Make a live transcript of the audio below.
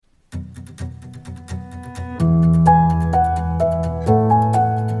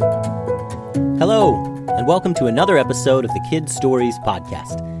Hello, and welcome to another episode of the Kid Stories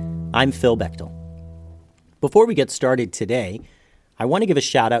Podcast. I'm Phil Bechtel. Before we get started today, I want to give a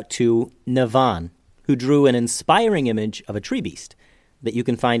shout out to Navan, who drew an inspiring image of a tree beast that you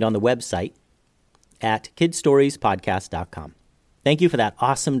can find on the website at kidstoriespodcast.com. Thank you for that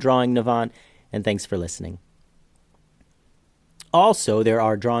awesome drawing, Navan, and thanks for listening. Also, there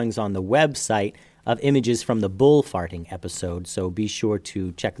are drawings on the website of images from the bull farting episode, so be sure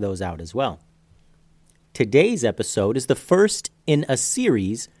to check those out as well. Today's episode is the first in a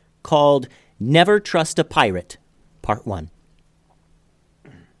series called Never Trust a Pirate, Part 1.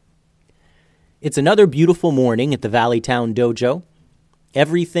 It's another beautiful morning at the Valleytown Dojo.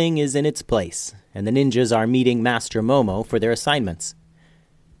 Everything is in its place, and the ninjas are meeting Master Momo for their assignments.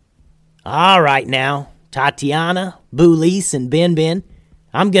 All right now, Tatiana, Boolise, and Ben,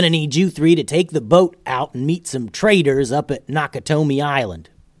 I'm going to need you three to take the boat out and meet some traders up at Nakatomi Island.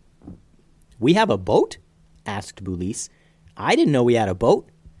 We have a boat? Asked Boolise. I didn't know we had a boat.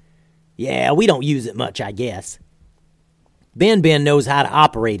 Yeah, we don't use it much, I guess. Ben knows how to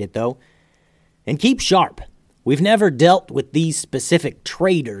operate it, though. And keep sharp. We've never dealt with these specific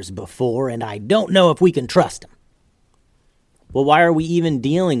traders before, and I don't know if we can trust them. Well, why are we even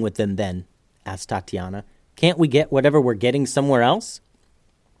dealing with them then? Asked Tatiana. Can't we get whatever we're getting somewhere else?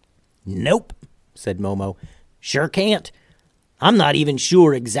 Nope, said Momo. Sure can't. I'm not even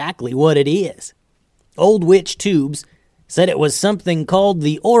sure exactly what it is. Old Witch Tubes said it was something called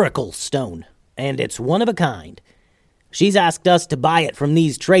the Oracle Stone, and it's one of a kind. She's asked us to buy it from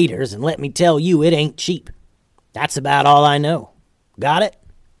these traders, and let me tell you, it ain't cheap. That's about all I know. Got it?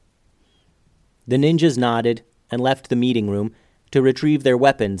 The ninjas nodded and left the meeting room to retrieve their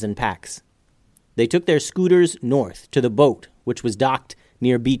weapons and packs. They took their scooters north to the boat, which was docked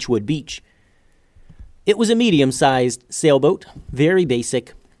near Beechwood Beach. It was a medium-sized sailboat, very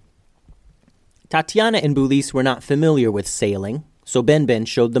basic. Tatiana and Boolise were not familiar with sailing, so Ben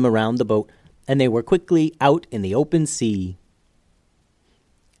showed them around the boat, and they were quickly out in the open sea.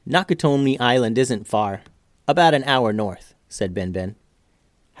 Nakatomi Island isn't far, about an hour north, said Ben.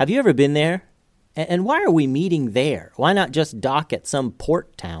 Have you ever been there? And why are we meeting there? Why not just dock at some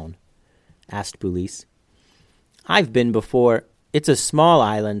port town? Asked Boolise. I've been before. It's a small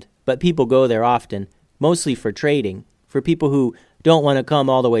island, but people go there often, mostly for trading, for people who don't want to come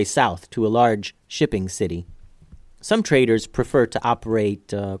all the way south to a large shipping city. Some traders prefer to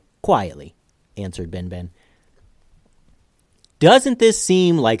operate quietly, answered Ben. Doesn't this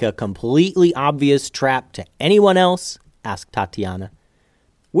seem like a completely obvious trap to anyone else? Asked Tatiana.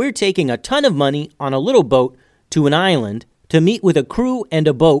 We're taking a ton of money on a little boat to an island to meet with a crew and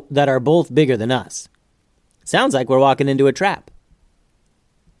a boat that are both bigger than us. Sounds like we're walking into a trap.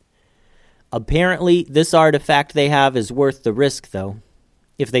 Apparently, this artifact they have is worth the risk, though.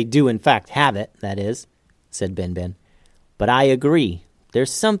 If they do, in fact, have it, that is, said Ben. But I agree.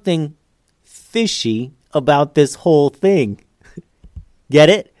 There's something fishy about this whole thing. Get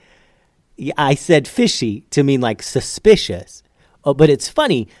it? I said fishy to mean like suspicious. Oh, but it's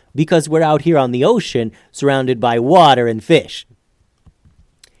funny because we're out here on the ocean surrounded by water and fish.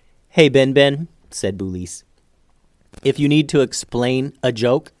 Hey, Ben, said Boolise. If you need to explain a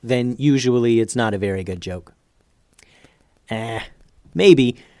joke, then usually it's not a very good joke.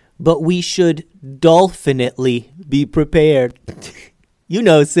 Maybe, but we should dolphinately be prepared.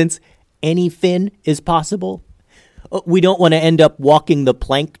 Since anything is possible. We don't want to end up walking the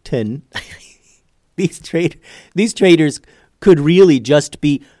plankton. These traders could really just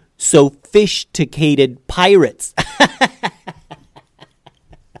be sophisticated pirates.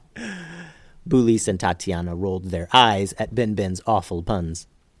 Boolise and Tatiana rolled their eyes at Ben's awful puns.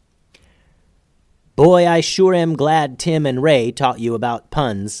 Boy, I sure am glad Tim and Ray taught you about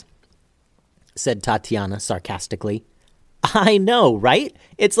puns, said Tatiana sarcastically. I know, right?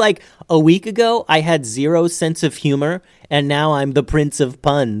 It's like a week ago I had zero sense of humor, and now I'm the prince of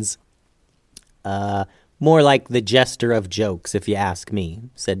puns. More like the jester of jokes, if you ask me,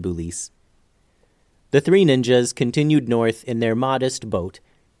 said Boolise. The three ninjas continued north in their modest boat,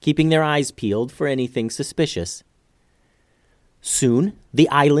 keeping their eyes peeled for anything suspicious. Soon, the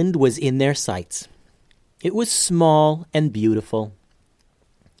island was in their sights. It was small and beautiful.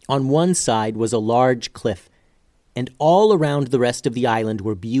 On one side was a large cliff, and all around the rest of the island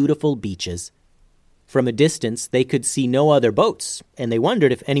were beautiful beaches. From a distance, they could see no other boats, and they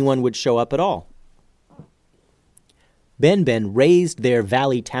wondered if anyone would show up at all. Ben raised their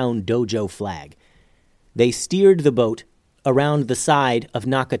Valleytown Dojo flag. They steered the boat around the side of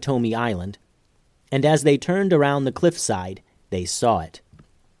Nakatomi Island, and as they turned around the cliffside, they saw it.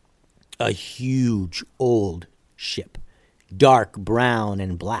 A huge old ship, dark brown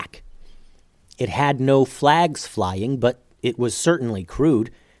and black. It had no flags flying, but it was certainly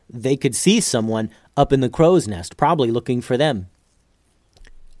crewed. They could see someone up in the crow's nest, probably looking for them.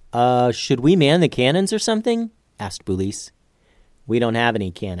 Should we man the cannons or something? Asked Boulise. We don't have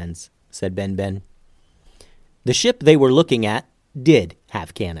any cannons, said Ben-Ben. The ship they were looking at did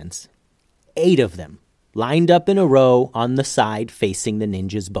have cannons. 8 of them, lined up in a row on the side facing the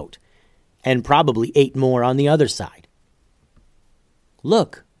ninja's boat, and probably 8 more on the other side.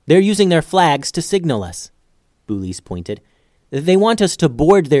 Look, they're using their flags to signal us, Boulise pointed. They want us to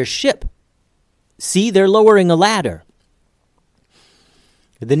board their ship. See, they're lowering a ladder.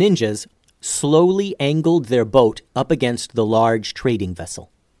 The ninjas slowly angled their boat up against the large trading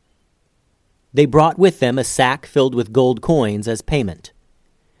vessel. They brought with them a sack filled with gold coins as payment.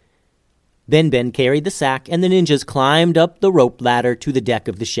 Ben-Ben carried the sack, and the ninjas climbed up the rope ladder to the deck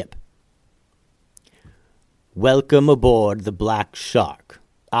of the ship. Welcome aboard the Black Shark.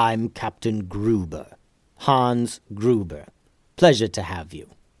 I'm Captain Gruber, Hans Gruber. Pleasure to have you.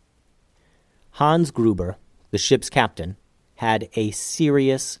 Hans Gruber, the ship's captain, had a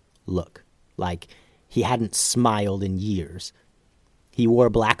serious look, like he hadn't smiled in years. He wore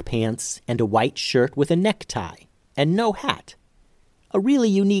black pants and a white shirt with a necktie and no hat. A really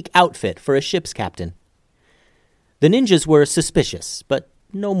unique outfit for a ship's captain. The ninjas were suspicious, but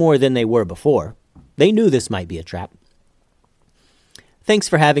no more than they were before. They knew this might be a trap. Thanks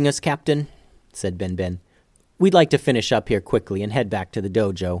for having us, Captain, said Ben-Ben. We'd like to finish up here quickly and head back to the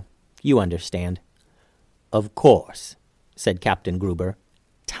dojo. You understand. Of course, said Captain Gruber.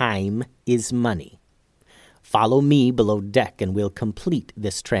 Time is money. Follow me below deck and we'll complete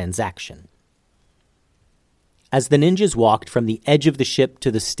this transaction. As the ninjas walked from the edge of the ship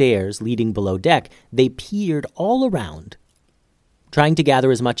to the stairs leading below deck, they peered all around, trying to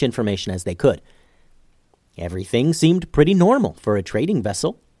gather as much information as they could. Everything seemed pretty normal for a trading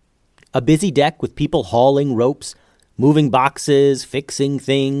vessel. A busy deck with people hauling ropes, moving boxes, fixing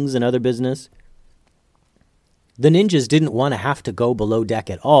things, and other business. The ninjas didn't want to have to go below deck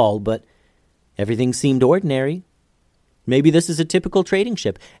at all, but everything seemed ordinary. Maybe this is a typical trading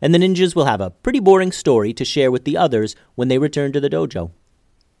ship, and the ninjas will have a pretty boring story to share with the others when they return to the dojo.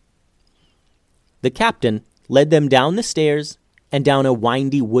 The captain led them down the stairs and down a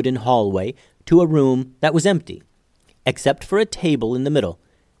windy wooden hallway to a room that was empty, except for a table in the middle,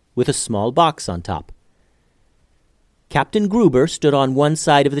 with a small box on top. Captain Gruber stood on one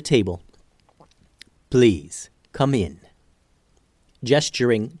side of the table. Please, come in.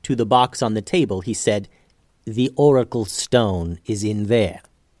 Gesturing to the box on the table, he said, The Oracle Stone is in there.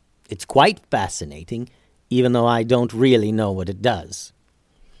 It's quite fascinating, even though I don't really know what it does.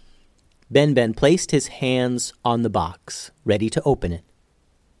 Ben-Ben placed his hands on the box, ready to open it.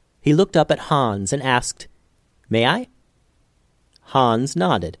 He looked up at Hans and asked, May I? Hans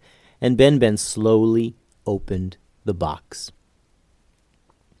nodded, and Ben-Ben slowly opened the box.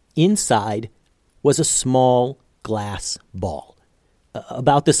 Inside was a small glass ball,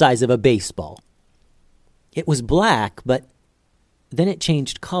 about the size of a baseball. It was black, but then it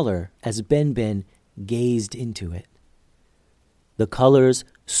changed color as Ben-Ben gazed into it. The colors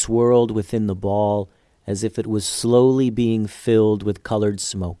swirled within the ball as if it was slowly being filled with colored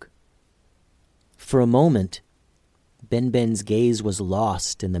smoke. For a moment, Ben-Ben's gaze was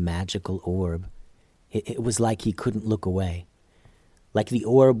lost in the magical orb. It was like he couldn't look away, like the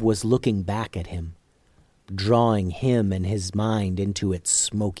orb was looking back at him, drawing him and his mind into its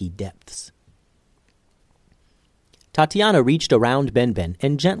smoky depths. Tatiana reached around Ben-Ben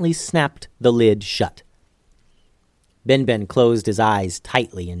and gently snapped the lid shut. Ben-Ben closed his eyes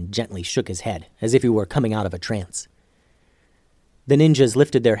tightly and gently shook his head, as if he were coming out of a trance. The ninjas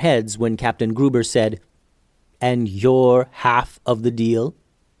lifted their heads when Captain Gruber said, And you're half of the deal?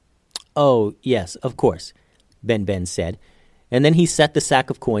 Oh, yes, of course, Ben-Ben said, and then he set the sack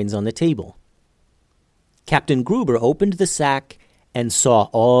of coins on the table. Captain Gruber opened the sack and saw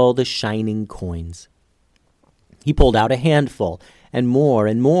all the shining coins. He pulled out a handful, and more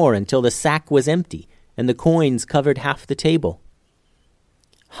until the sack was empty, and the coins covered half the table.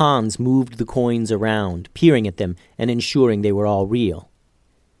 Hans moved the coins around, peering at them and ensuring they were all real.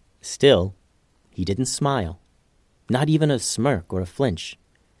 Still, he didn't smile, not even a smirk or a flinch.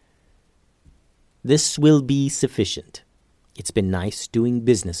 This will be sufficient. It's been nice doing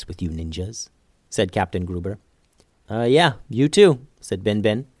business with you ninjas, said Captain Gruber. Yeah, you too, said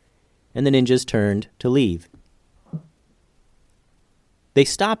Ben-Ben, and the ninjas turned to leave. They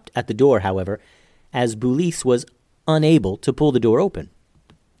stopped at the door, however, as Boulise was unable to pull the door open.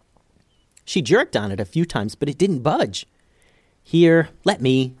 She jerked on it a few times, but it didn't budge. Here, let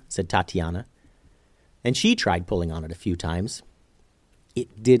me, said Tatiana, and she tried pulling on it a few times.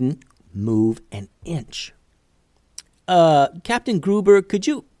 It didn't move an inch. Captain Gruber, could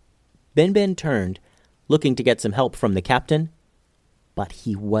you... Ben turned, looking to get some help from the captain, but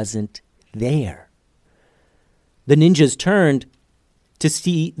he wasn't there. The ninjas turned to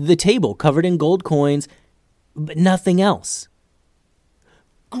see the table covered in gold coins, but nothing else.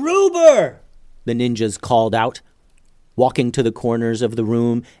 "Gruber!" the ninjas called out, walking to the corners of the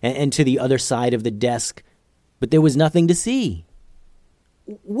room and to the other side of the desk, but there was nothing to see.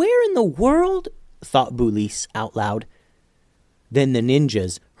 "Where in the world?" thought Bulis out loud. Then the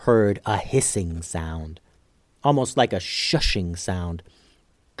ninjas heard a hissing sound, almost like a shushing sound.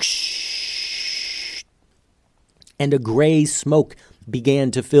 And a gray smoke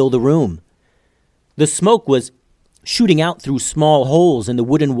began to fill the room. The smoke was shooting out through small holes in the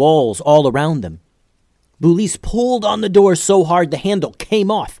wooden walls all around them. Bulis pulled on the door so hard the handle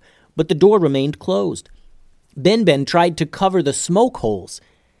came off, but the door remained closed. Ben tried to cover the smoke holes.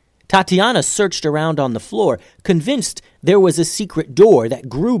 Tatiana searched around on the floor, convinced there was a secret door that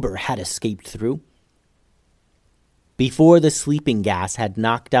Gruber had escaped through. Before the sleeping gas had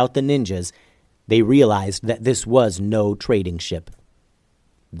knocked out the ninjas, they realized that this was no trading ship.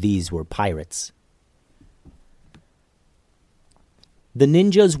 These were pirates. The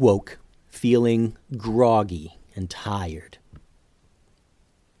ninjas woke, feeling groggy and tired.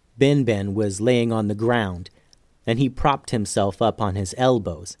 Ben was laying on the ground, and he propped himself up on his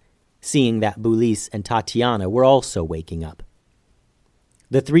elbows, seeing that Bulis and Tatiana were also waking up.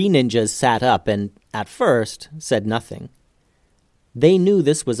 The three ninjas sat up and, at first, said nothing. They knew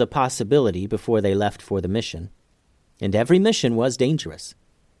this was a possibility before they left for the mission, and every mission was dangerous.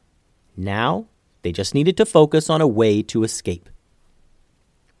 Now, they just needed to focus on a way to escape.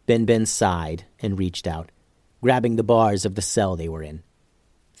 Ben sighed and reached out, grabbing the bars of the cell they were in.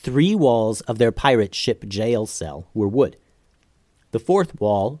 3 walls of their pirate ship jail cell were wood. The 4th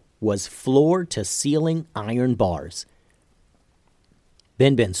wall was floor-to-ceiling iron bars.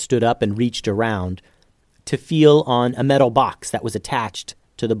 Ben stood up and reached around to feel on a metal box that was attached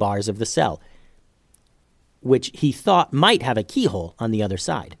to the bars of the cell, which he thought might have a keyhole on the other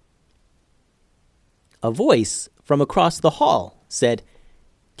side. A voice from across the hall said,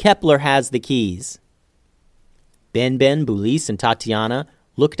 "Kepler has the keys." Ben, Bulis, and Tatiana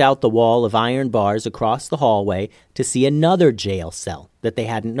looked out the wall of iron bars across the hallway to see another jail cell that they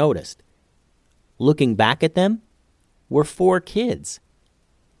hadn't noticed. Looking back at them were 4 kids.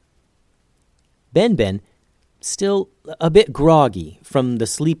 Ben, still a bit groggy from the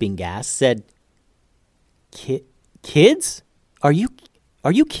sleeping gas, said, Kids? Are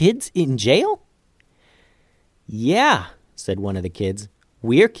you kids in jail?" "Yeah," said one of the kids.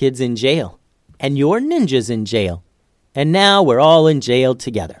 "We're kids in jail, and you're ninjas in jail, and now we're all in jail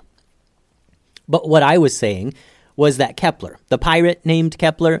together." But what I was saying was that Kepler, the pirate named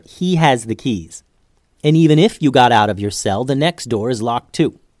Kepler, he has the keys. And even if you got out of your cell, the next door is locked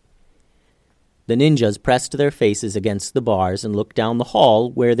too. The ninjas pressed their faces against the bars and looked down the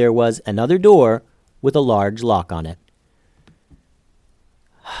hall where there was another door with a large lock on it.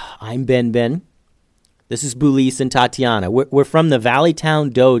 "I'm Ben. This is Bulis and Tatiana. We're from the Valley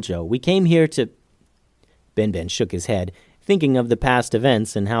Town Dojo. We came here to..." Ben shook his head, thinking of the past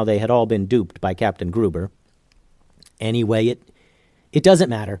events and how they had all been duped by Captain Gruber. "Anyway, it doesn't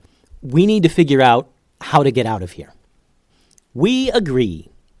matter. We need to figure out how to get out of here." "We agree,"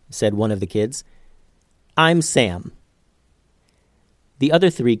 said one of the kids. "I'm Sam." The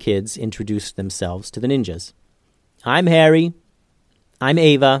other 3 kids introduced themselves to the ninjas. "I'm Harry. I'm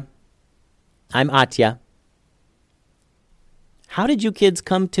Ava. I'm Atya." "How did you kids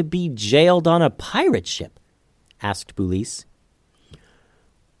come to be jailed on a pirate ship?" asked Bulis.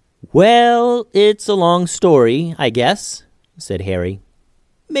 "Well, it's a long story, I guess," said Harry.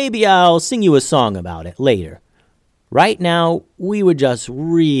 "Maybe I'll sing you a song about it later. Right now, we would just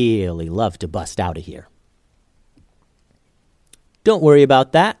really love to bust out of here." "Don't worry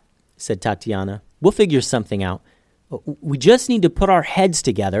about that," said Tatiana. "We'll figure something out. We just need to put our heads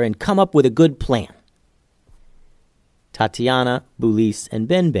together and come up with a good plan." Tatiana, Bulis, and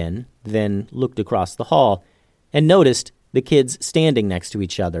Ben then looked across the hall and noticed the kids standing next to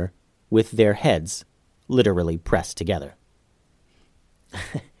each other with their heads literally pressed together.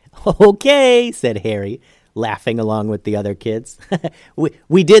 "Okay," said Harry, laughing along with the other kids.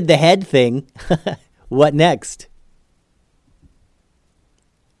 We did the head thing. What next?"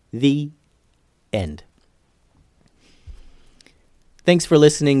 The end. Thanks for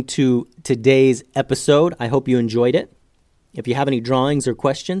listening to today's episode. I hope you enjoyed it. If you have any drawings or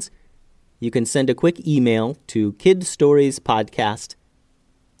questions, you can send a quick email to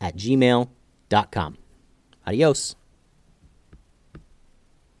kidstoriespodcast@gmail.com. Adios.